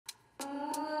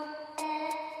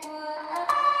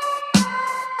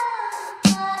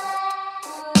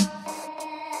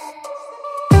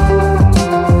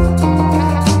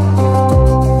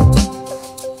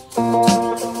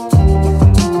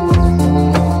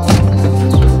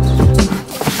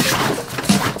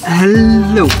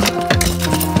Hello!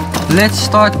 Let's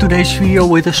start today's video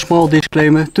with a small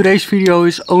disclaimer. Today's video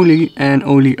is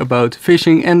only about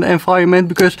fishing and the environment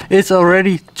because it's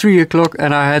already 3 o'clock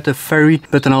and I had a very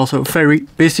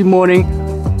busy morning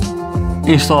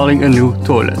installing a new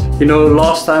toilet. You know,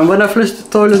 last time when I flushed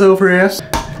the toilet over here.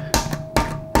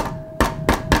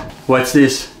 What's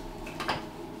this?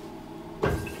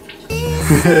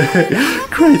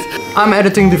 Great! I'm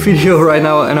editing the video right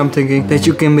now and I'm thinking that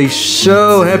you can be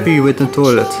so happy with the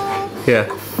toilet. Yeah,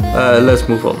 let's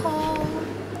move on.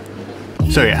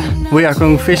 So yeah, we are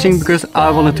going fishing because I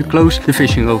wanted to close the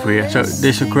fishing over here. So this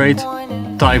is a great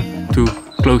time to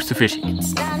close the fishing.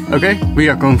 Okay, we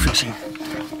are going fishing.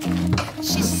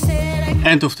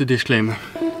 End of the disclaimer.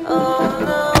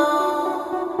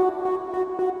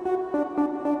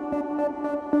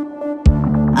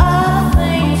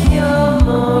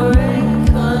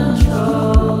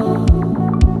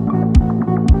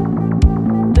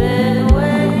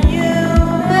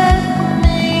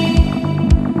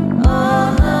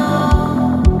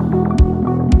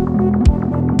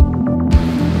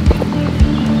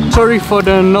 Sorry for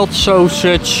the not so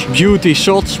such beauty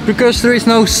shots because there is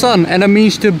no sun and that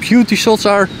means the beauty shots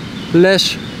are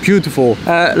less beautiful.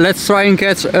 Let's try and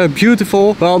catch a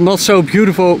beautiful, well, not so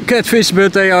beautiful catfish,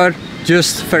 but they are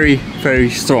just very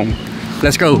strong.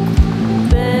 Let's go.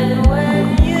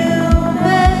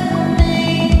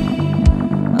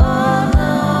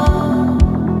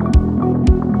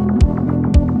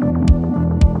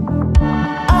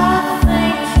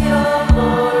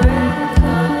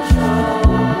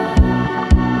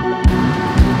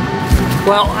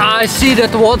 Well, I see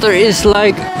that the water is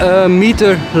like a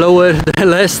meter lower than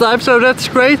last time, so that's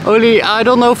great. Only I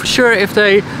don't know for sure if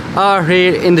they are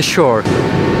here in the shore.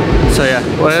 So yeah,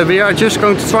 well, we are just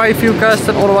going to try a few casts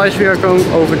and otherwise we are going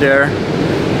over there.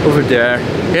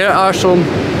 Here are some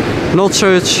not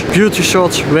such beauty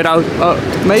shots without,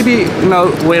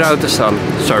 without the sun,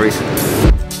 sorry.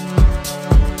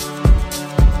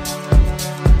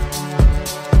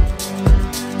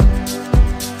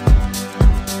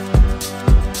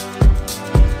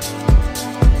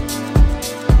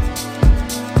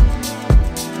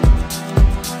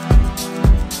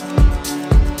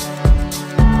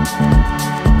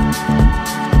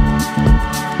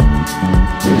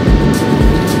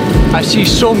 I see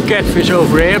some catfish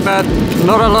over here, but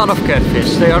not a lot of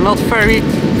catfish. They are not very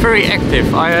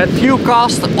active. I had few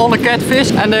casts on a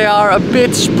catfish and they are a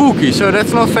bit spooky, so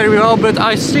that's not very well. But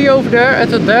I see over there at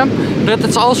the dam that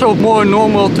it's also more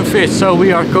normal to fish. So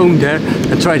we are going there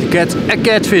and try to get a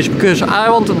catfish because I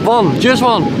want one, just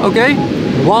one, okay?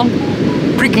 One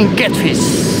freaking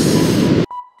catfish.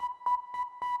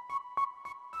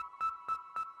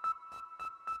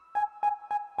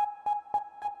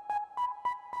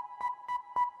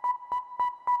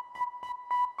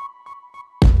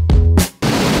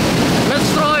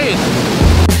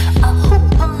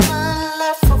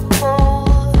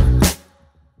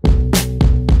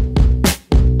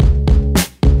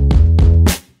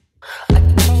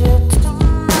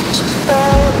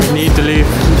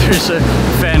 There's a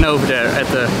fan over there at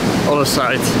the other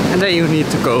side and then you need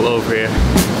to go over here.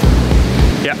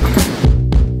 Yeah.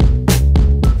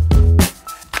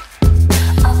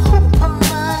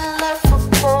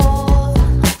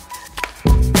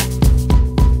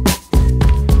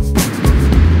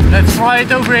 Let's try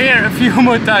it over here a few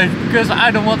more times because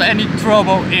I don't want any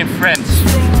trouble in France.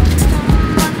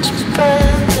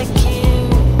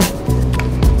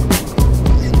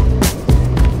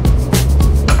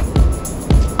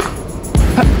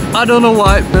 I don't know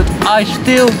why, but I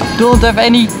still don't have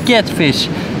any catfish.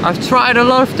 I've tried a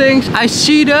lot of things. I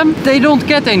see them, they don't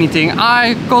get anything.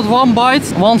 I got one bite,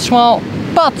 one small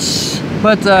putz,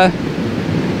 but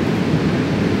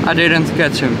I didn't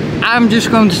catch him. I'm just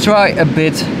going to try a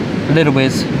little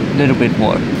bit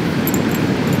more.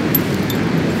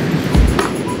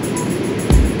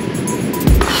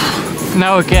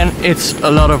 Now again, it's a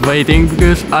lot of waiting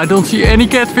because I don't see any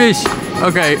catfish.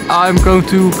 Okay, I'm going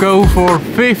to go for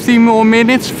 15 more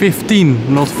minutes,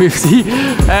 15, not 50,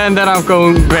 and then I'm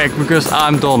going back because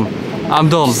I'm done. I'm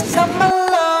done.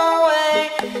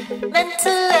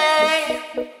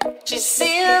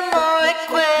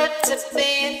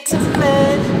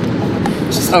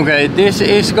 Okay, this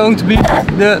is going to be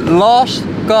the last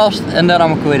cast and then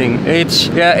I'm quitting.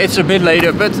 It's a bit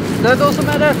later, but that doesn't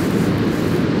matter.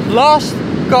 Last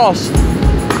cast.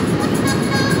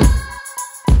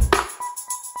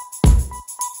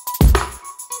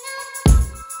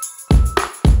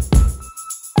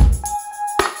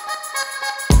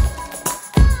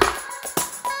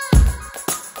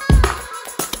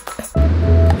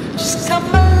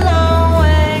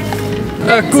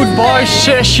 a goodbye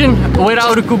session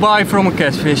without a goodbye from a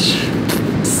catfish.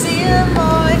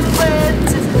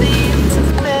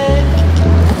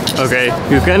 Okay,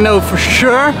 you can know for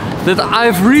sure that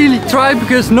I've really tried,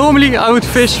 because normally I would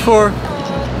fish for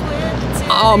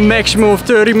a maximum of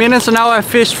 30 minutes and now I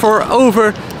fished for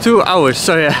over 2 hours.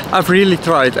 So yeah, I've really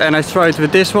tried, and I tried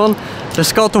with this one.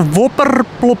 It's called the Whopper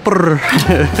Plopper.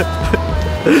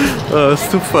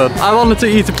 It's too fun. I wanted to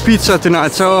eat a pizza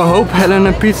tonight, so I hope Helen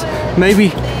and Pete maybe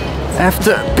have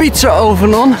the pizza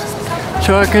oven on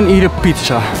so I can eat a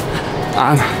pizza.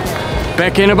 I'm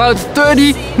back in about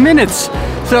 30 minutes.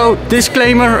 So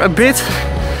disclaimer a bit.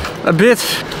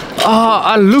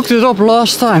 I looked it up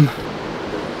last time.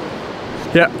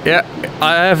 Yeah,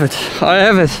 I have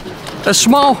it. A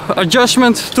small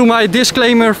adjustment to my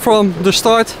disclaimer from the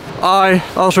start. I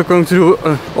also going to do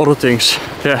other things.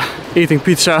 Yeah, eating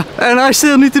pizza. And I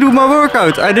still need to do my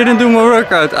workout. I didn't do my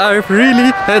workout. I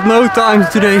really had no time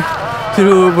today to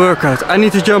do a workout. I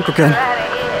need to jump again.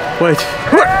 Wait.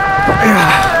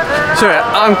 So yeah,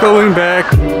 I'm going back.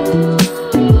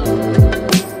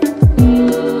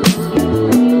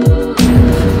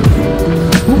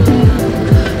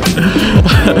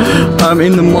 I'm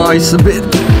in the mice a bit.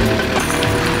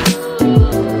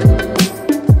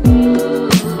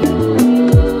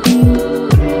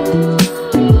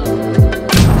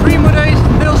 3 more days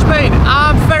till Spain.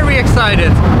 I'm very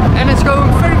excited, and it's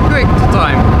going very quick the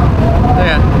time.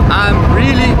 Yeah, I'm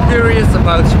really curious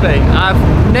about Spain. I've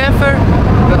never,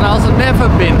 but also never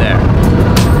been there.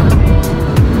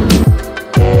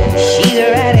 She's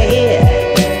right here.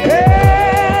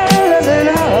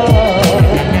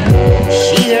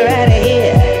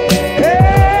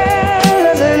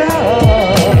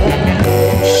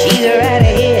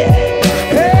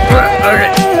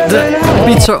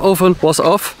 Pizza oven was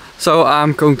off, so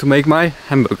I'm going to make my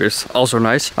hamburgers. Also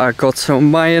nice. I got some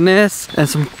mayonnaise and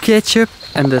some ketchup,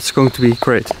 and that's going to be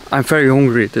great. I'm very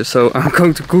hungry, so I'm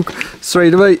going to cook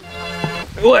straight away.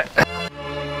 Let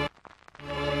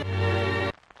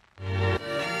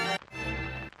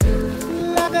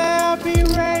there be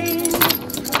rain,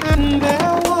 and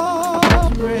there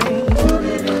was rain.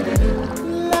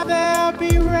 Let there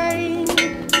be rain,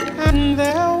 and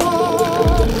there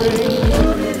was rain.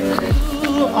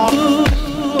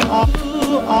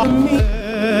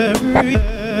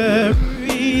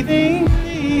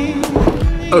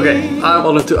 Okay, I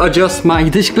wanted to adjust my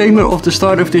disclaimer of the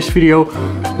start of this video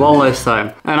one last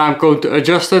time. And I'm going to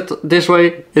adjust it this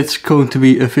way. It's going to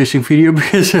be a fishing video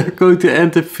because I'm going to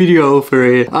end the video over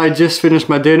here. I just finished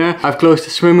my dinner. I've closed the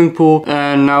swimming pool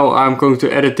and now I'm going to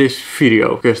edit this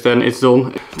video because then it's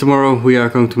done. Tomorrow we are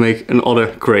going to make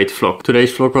another great vlog.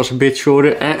 Today's vlog was a bit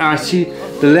shorter and I see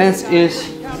the lens is...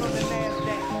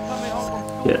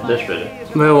 Yeah, that's better.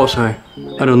 Where was I?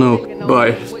 I don't know.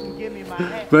 Bye.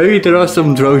 Maybe there are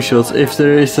some drone shots. If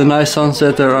there is a nice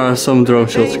sunset, there are some drone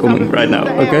shots coming right now,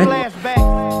 okay?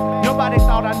 Nobody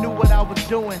thought I knew what I was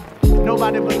doing.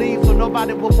 Nobody believed, so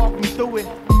nobody would walk me through it.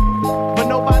 But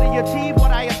nobody achieved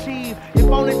what I achieved. If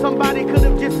only somebody could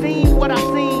have just seen what I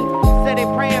seen. Said they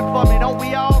praying for me, don't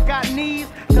we all got knees?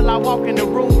 Till I walk in the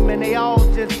room and they all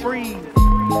just freeze.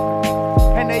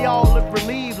 And they all look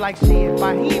relieved like shit.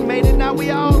 But he made it, now we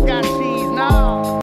all got cheese now.